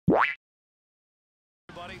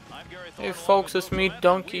Hey folks, it's me,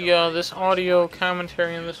 Donkey. This audio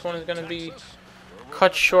commentary on this one is gonna be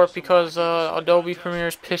cut short because Adobe Premiere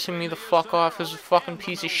is pissing me the fuck off. It's a fucking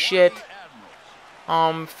piece of shit.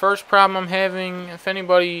 First problem I'm having, if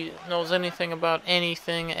anybody knows anything about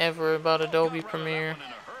anything ever about Adobe Premiere,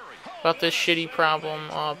 about this shitty problem,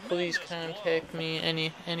 please contact me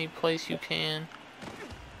any place you can.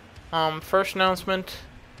 First announcement,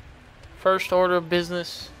 first order of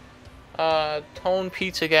business. Tone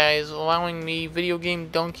Pizza guys allowing me, Video Game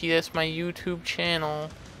Donkey, that's my YouTube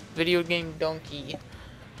channel, Video Game Donkey.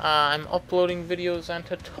 I'm uploading videos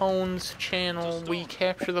onto Tone's channel. We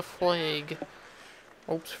capture the flag.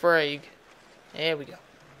 Oops, frag. There we go.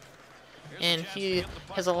 And he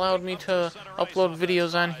has allowed me to upload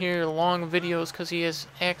videos on here, long videos, because he has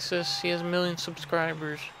access, he has 1 million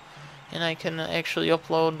subscribers. And I can actually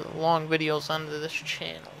upload long videos onto this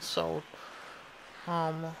channel. So,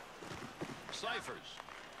 my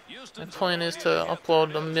plan is to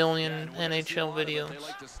upload 1 million NHL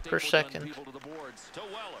videos per second.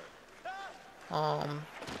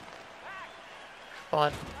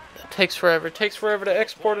 But it takes forever. It takes forever to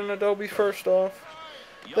export in Adobe first off.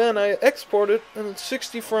 Then I export it and it's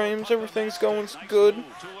 60 frames, everything's going good.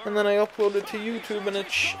 And then I upload it to YouTube and it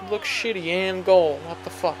looks shitty and gold. What the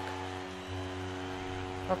fuck?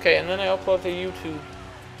 Okay, and then I upload to YouTube.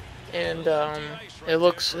 And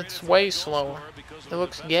it's way slower. It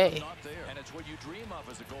looks gay.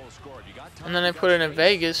 And then I put it in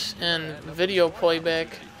Vegas, and video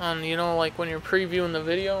playback on, you know, like when you're previewing the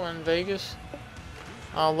video on Vegas,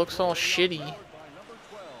 looks all shitty.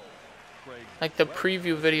 Like the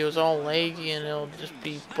preview video is all laggy, and it'll just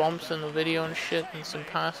be bumps in the video and shit, and it's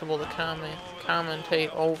impossible to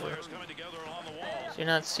commentate over. So you're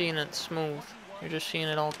not seeing it smooth. You're just seeing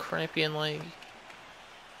it all crappy and laggy.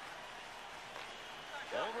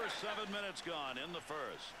 Over 7 minutes gone in the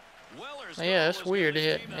first. Yeah, that's weird.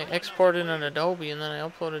 I export it in Adobe and then I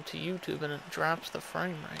upload it to YouTube and it drops the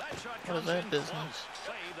frame rate. What is that business?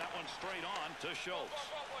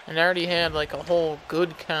 And I already had like a whole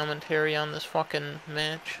good commentary on this fucking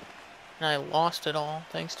match, and I lost it all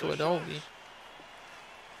thanks to Adobe.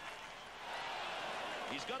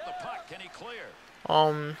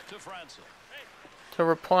 To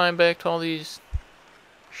reply back to all these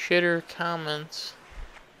shitter comments.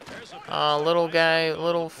 Little guy,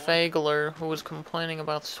 little fagler who was complaining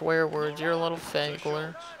about swear words. You're a little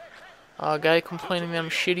fagler. Guy complaining that I'm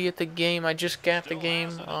shitty at the game. I just got the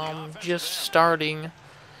game, just starting.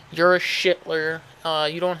 You're a shitler.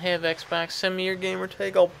 You don't have Xbox. Send me your gamer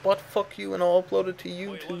tag. I'll buttfuck you and I'll upload it to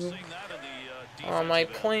YouTube. I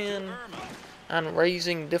plan on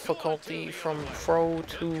raising difficulty from pro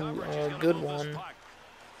to a good one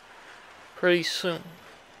pretty soon.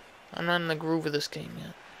 I'm not in the groove of this game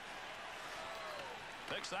yet.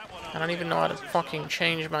 I don't even know how to fucking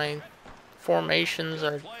change my formations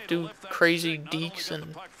or do crazy deeks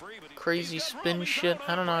and crazy spin shit.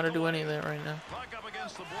 I don't know how to do any of that right now.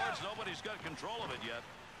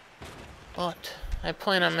 But I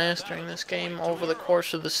plan on mastering this game over the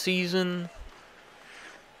course of the season.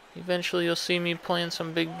 Eventually you'll see me playing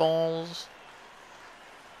some big balls.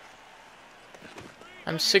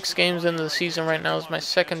 I'm 6 games into the season right now. This is my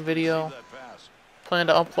second video. Plan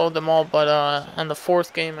to upload them all, but on the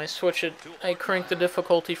 4th game I switch it. I crank the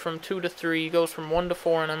difficulty from 2 to 3. It goes from 1 to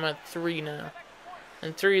 4, and I'm at 3 now.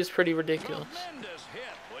 And 3 is pretty ridiculous.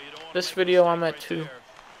 This video I'm at 2,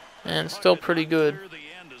 and still pretty good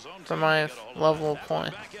for my level of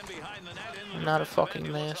play. I'm not a fucking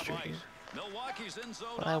master here,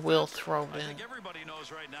 but I will throw in.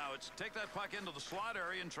 Take that puck into the slot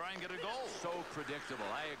area and try and get a goal. So predictable.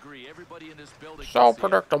 I agree. Everybody in this building. So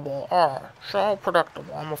predictable. So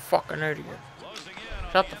predictable. I'm a fucking idiot.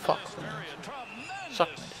 Shut the fuck up, man. Suck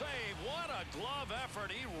me. What a glove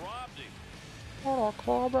effort. He robbed him. What a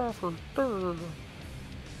glove effort. Dude.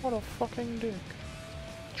 What a fucking dick.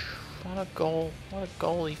 What a goal. What a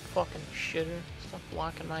goalie, fucking shitter. Stop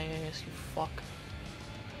blocking my ass, you fuck.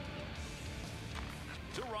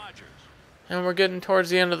 To Rogers. And we're getting towards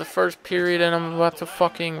the end of the first period, and I'm about to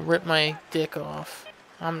fucking rip my dick off.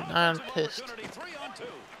 I'm pissed.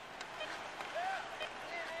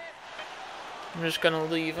 I'm just gonna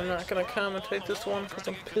leave. I'm not gonna commentate this one because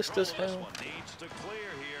I'm pissed as hell.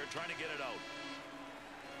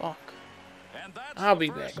 Fuck. I'll be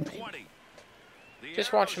back, baby.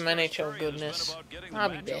 Just watch some NHL goodness. I'll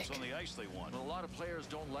be back. A lot of players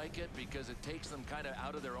don't like it because it takes them kind of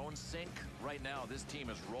out of their own sync. Right now, this team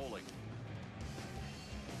is rolling.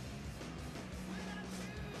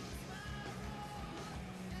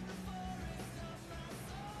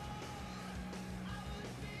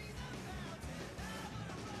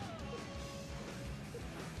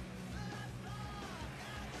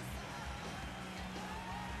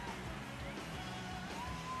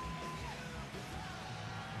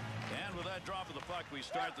 that drop of the puck, we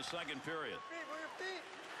start the second period.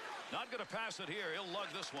 Not going to pass it here. He'll lug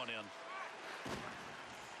this one in.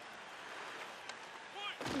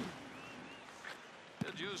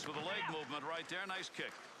 Good use with the leg movement right there. Nice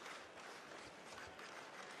kick.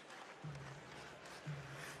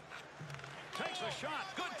 Takes a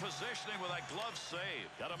shot. Good positioning with that glove save.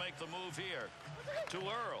 Got to make the move here to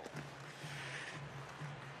Earl.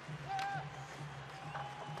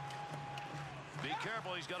 Be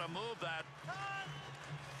careful. He's got to move that.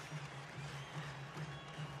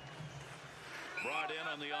 Brought in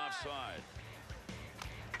on the offside.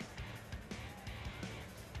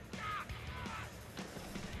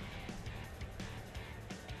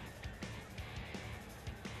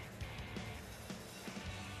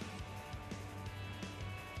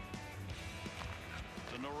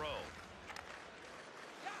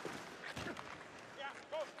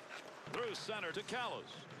 Through center to Callows.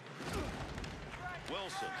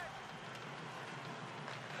 Wilson.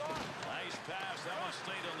 Nice pass. That one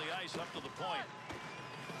stayed on the ice up to the point.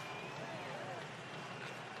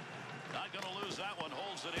 Not going to lose that one.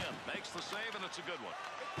 Holds it in. Makes the save, and it's a good one.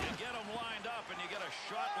 You get them lined up, and you get a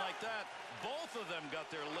shot like that. Both of them got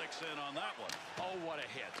their licks in on that one. Oh, what a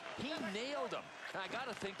hit. He nailed him. I got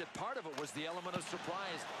to think that part of it was the element of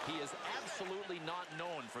surprise. He is absolutely not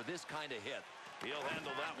known for this kind of hit. He'll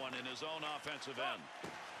handle that one in his own offensive end.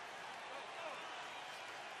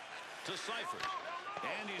 To Seifert.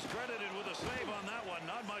 And he's credited with a save on that one.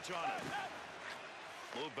 Not much on it.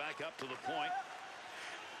 Move back up to the point.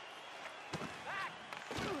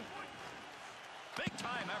 Big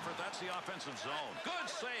time effort. That's the offensive zone. Good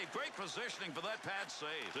save. Great positioning for that pad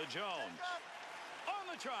save. To Jones. On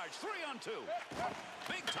the charge. 3-on-2.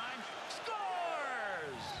 Big time.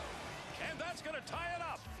 Scores! And that's going to tie it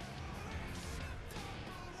up.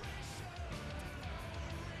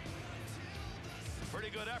 Pretty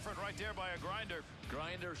good effort right there by a Grinder.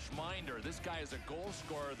 Grinder Schminder. This guy is a goal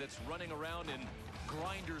scorer that's running around in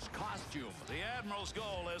Grinder's costume. The Admirals'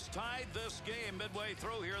 goal has tied this game midway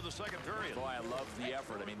through here in the second period. Boy, I love the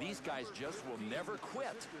effort. I mean, these guys just will never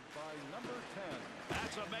quit.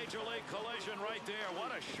 That's a major league collision right there.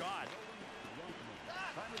 What a shot.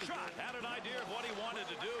 Shot. Had an idea of what he wanted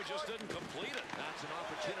to do, just didn't complete it. That's an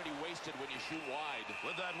opportunity wasted when you shoot wide.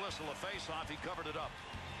 With that whistle, a face-off, he covered it up.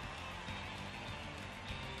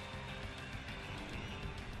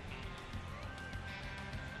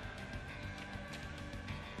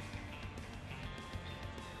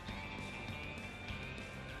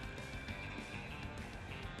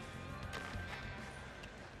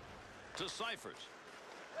 To Seifert.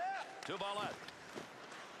 To Ballette.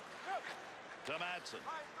 To Madsen.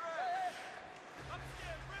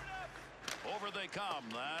 Over they come.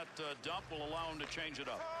 That dump will allow him to change it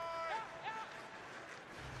up.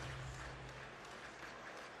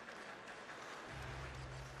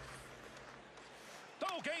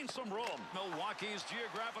 Oh, gain some room. Milwaukee's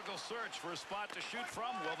geographical search for a spot to shoot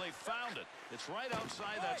from. Well, they found it. It's right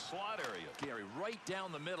outside that slot area. Gary, right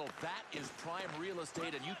down the middle. That is prime real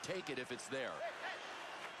estate, and you take it if it's there.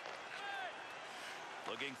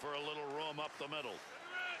 Looking for a little room up the middle.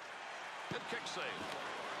 Good kick save.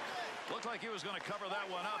 Looked like he was going to cover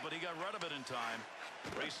that one up, but he got rid of it in time.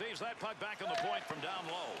 Receives that puck back on the point from down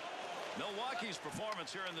low. Milwaukee's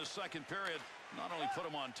performance here in this second period not only put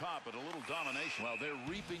them on top, but a little domination. Well, they're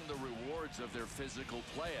reaping the rewards of their physical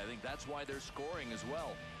play. I think that's why they're scoring as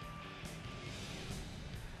well.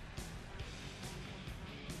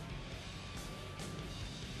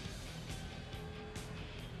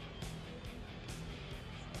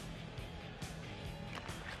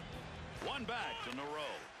 One back to Nero.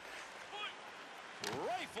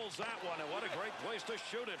 Rifles that one, and what a great place to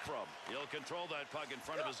shoot it from. He'll control that puck in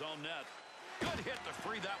front of his own net. Good hit to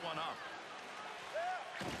free that one up.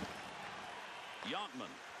 Yonkman.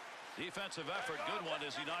 Defensive effort. Good one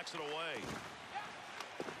as he knocks it away.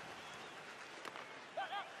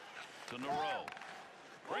 To Nero.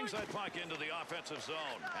 Brings that puck into the offensive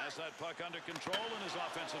zone. Has that puck under control in his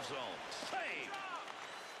offensive zone. Save!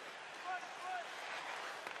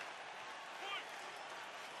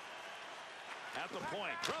 At the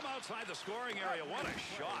point, from outside the scoring area. What a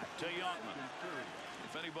shot to Yonkman.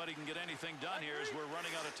 If anybody can get anything done here as we're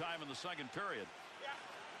running out of time in the second period.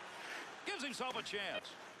 Gives himself a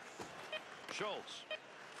chance. Schultz.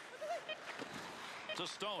 To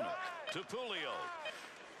Stoner. To Pulio.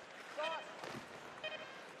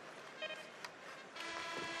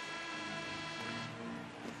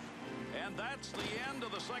 And that's the end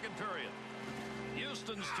of the second period.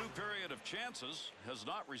 Houston's two-period of chances has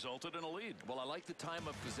not resulted in a lead. Well, I like the time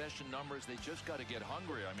of possession numbers. They just got to get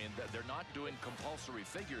hungry. I mean, they're not doing compulsory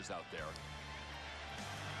figures out there.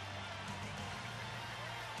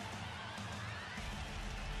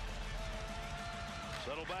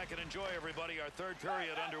 Settle back and enjoy, everybody. Our third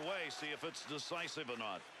period underway. See if it's decisive or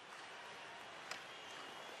not.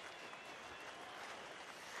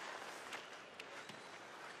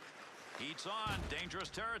 Heats on. Dangerous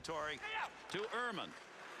territory to Ehrman.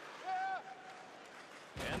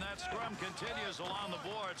 And that scrum continues along the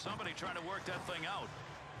board. Somebody trying to work that thing out.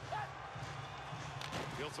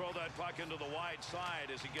 He'll throw that puck into the wide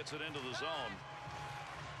side as he gets it into the zone.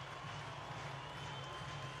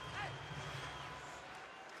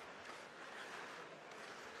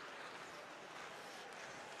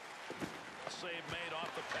 Save made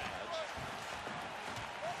off the pads.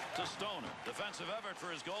 To Stoner. Defensive effort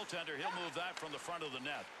for his goaltender. He'll move that from the front of the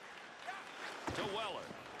net. To Weller.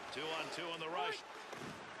 2-on-2 in the rush.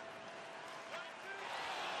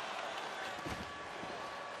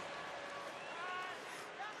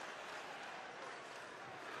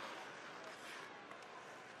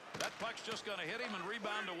 That puck's just going to hit him and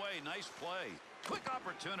rebound away. Nice play. Quick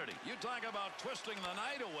opportunity. You talk about twisting the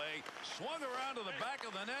night away. Swung around to the back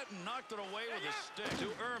of the net and knocked it away with his stick. To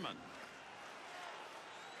Ehrman.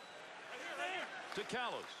 To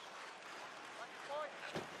Callis.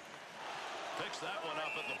 Picks that one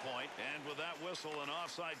up at the point. And with that whistle, an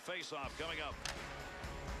offside faceoff coming up.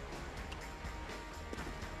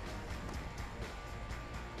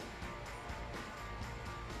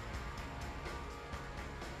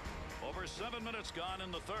 Over 7 minutes gone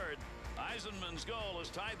in the third. Eisenman's goal has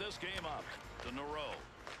tied this game up to Nero.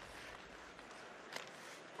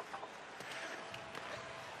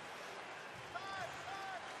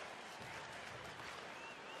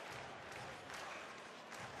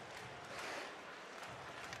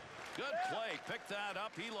 Good play. Picked that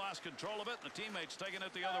up. He lost control of it, and the teammate's taking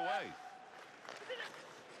it the other way.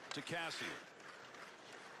 To Cassian.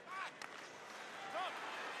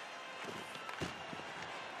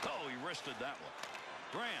 Oh, he wristed that one.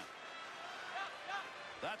 Grant.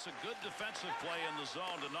 That's a good defensive play in the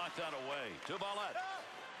zone to knock that away. To Ballette.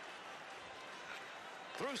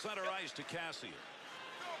 Through center ice to Cassian.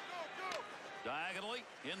 Diagonally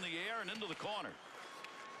in the air and into the corner.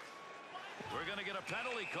 We're going to get a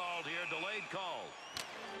penalty called here. Delayed call.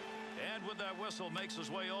 And with that whistle makes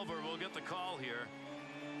his way over, we'll get the call here.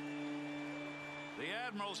 The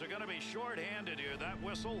Admirals are going to be short-handed here. That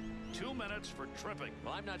whistle, 2 minutes for tripping.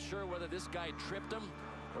 Well, I'm not sure whether this guy tripped him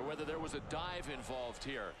or whether there was a dive involved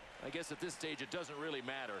here. I guess at this stage it doesn't really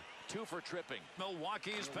matter. 2 for tripping.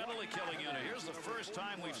 Milwaukee's penalty killing unit. Here's the first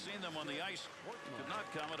time we've seen them on the ice. Could not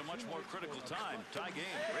come at a much more critical time. Tie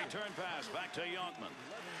game. Return pass back to Yonkman.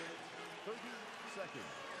 30 seconds.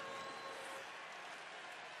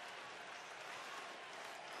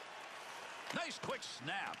 Nice quick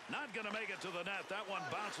snap. Not going to make it to the net. That one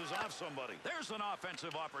bounces off somebody. There's an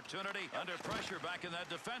offensive opportunity. Under pressure back in that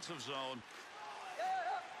defensive zone.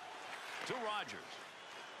 To Rogers.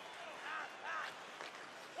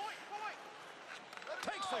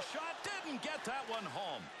 Takes the shot. Didn't get that one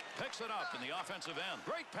home. Picks it up in the offensive end.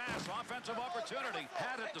 Great pass. Offensive opportunity.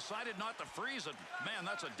 Had it. Decided not to freeze it. Man,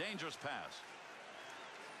 that's a dangerous pass.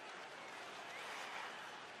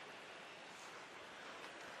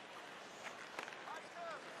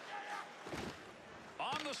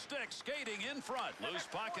 On the stick, skating in front. Loose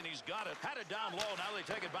puck, and he's got it. Had it down low. Now they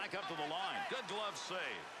take it back up to the line. Good glove save.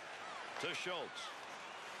 To Schultz.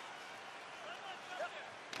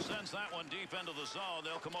 Sends that one deep into the zone.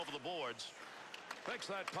 They'll come over the boards. Picks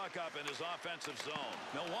that puck up in his offensive zone.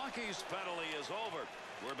 Milwaukee's penalty is over.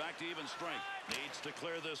 We're back to even strength. Needs to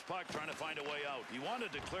clear this puck, trying to find a way out. He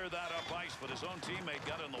wanted to clear that up ice, but his own teammate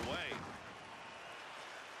got in the way.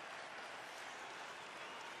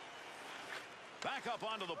 Back up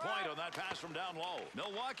onto the point on that pass from down low.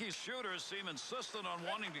 Milwaukee's shooters seem insistent on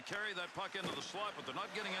wanting to carry that puck into the slot, but they're not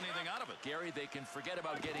getting anything out of it. Gary, they can forget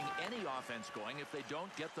about getting any offense going if they don't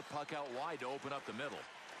get the puck out wide to open up the middle.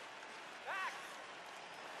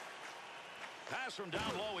 Pass from down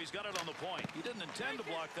low. He's got it on the point. He didn't intend to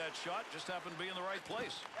block that shot. Just happened to be in the right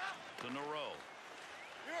place. To Nero.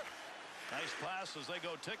 Nice pass as they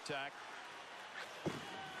go tic-tac.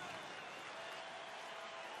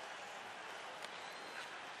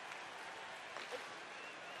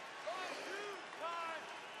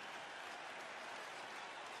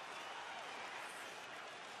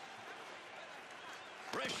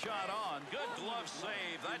 Wrist shot on. Good glove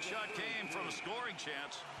save. That shot came from a scoring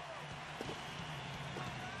chance.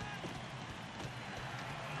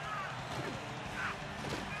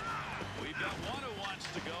 We've got one who wants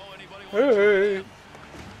to go. Anybody want to Hey, jump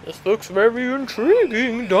this looks very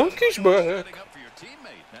intriguing. Donkey's in? back. Setting up for your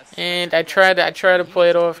teammate. And I tried to play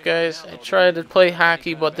it off, guys. I tried to play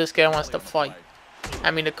hockey, but this guy wants to fight.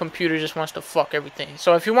 I mean, the computer just wants to fuck everything.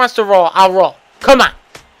 So if he wants to roll, I'll roll. Come on.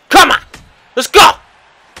 Come on! Let's go!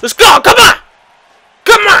 Let's go! Come on!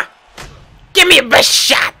 Come on! Give me a best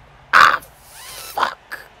shot! Ah,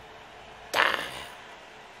 fuck.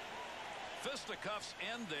 Fisticuffs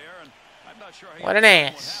end there, and I'm not sure What an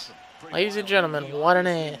ass. Ladies and gentlemen, what an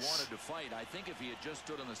ass.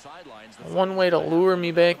 One way to lure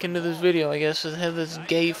me back into this video, I guess, is to have this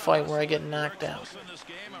gay fight where I get knocked out.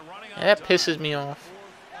 And that pisses me off.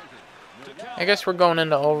 I guess we're going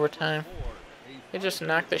into overtime. They just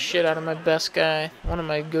knocked the shit out of my best guy. One of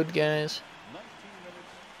my good guys.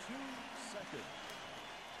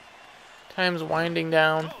 Time's winding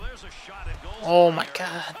down. Oh my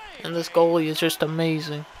god. And this goalie is just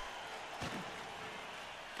amazing.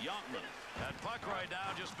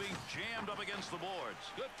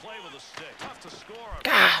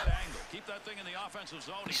 God.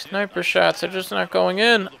 These sniper shots are just not going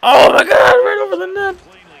in. Oh my god, right over the net.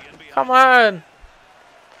 Come on.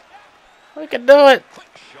 We can do it.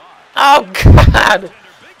 Oh god.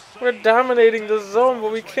 We're dominating the zone,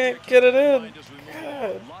 but we can't get it in.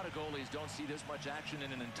 God. A lot of goalies don't see this much action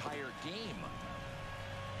in an entire game.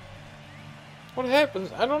 What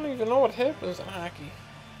happens? I don't even know what happens in hockey.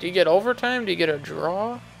 Do you get overtime? Do you get a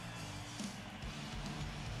draw?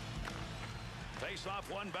 Face off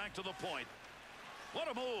one back to the point. What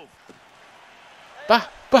a move.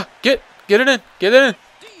 Get it in. Get it in.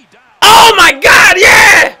 Oh my god,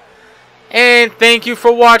 yeah! And thank you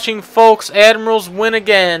for watching, folks. Admirals win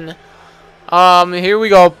again. Here we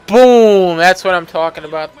go. Boom. That's what I'm talking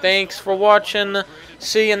about. Thanks for watching.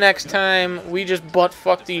 See you next time. We just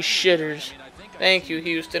butt-fuck these shitters. Thank you,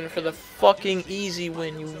 Houston, for the fucking easy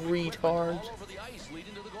win, you retards.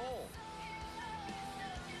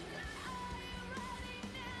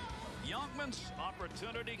 Youngman's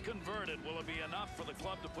opportunity converted. Will it be enough for the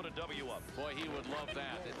club to put a W up? Boy, he would love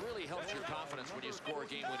that. It really helps your confidence when you score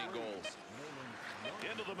game-winning goals.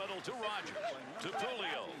 Into the middle to Rogers. To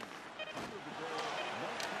Tulio.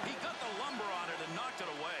 He got the lumber on it and knocked it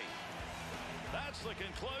away. That's the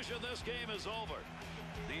conclusion. This game is over.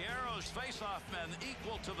 The Aeros face-off men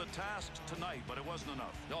equal to the task tonight, but it wasn't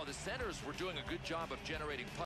enough. No, the centers were doing a good job of generating